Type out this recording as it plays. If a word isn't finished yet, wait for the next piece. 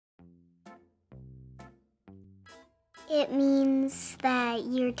It means that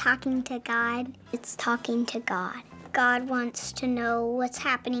you're talking to God. It's talking to God. God wants to know what's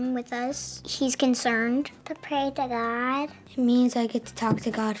happening with us. He's concerned. To pray to God. It means I get to talk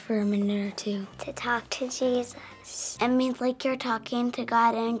to God for a minute or two. To talk to Jesus. It means like you're talking to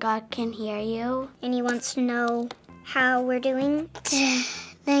God and God can hear you. And he wants to know how we're doing. To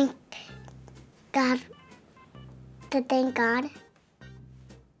thank God. To thank God.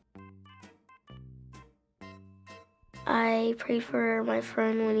 I prayed for my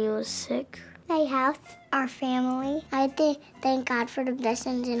friend when he was sick. My house, our family. I did thank God for the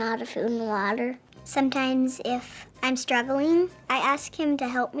blessings and all the food and water. Sometimes if I'm struggling, I ask him to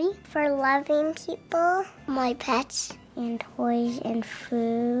help me. For loving people, my pets, and toys and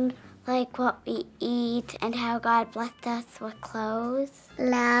food. Like what we eat and how God blessed us with clothes.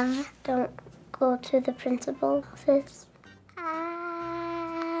 Love. Don't go to the principal's office.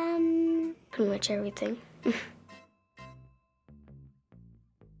 Pretty much everything.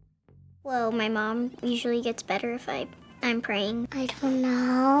 Well, my mom usually gets better if I'm praying. I don't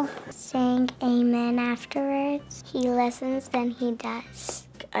know. Saying amen afterwards. He listens, then he does.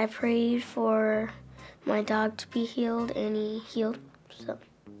 I prayed for my dog to be healed, and he healed, so.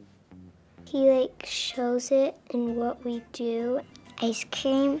 He shows it in what we do. Ice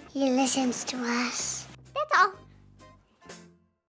cream. He listens to us.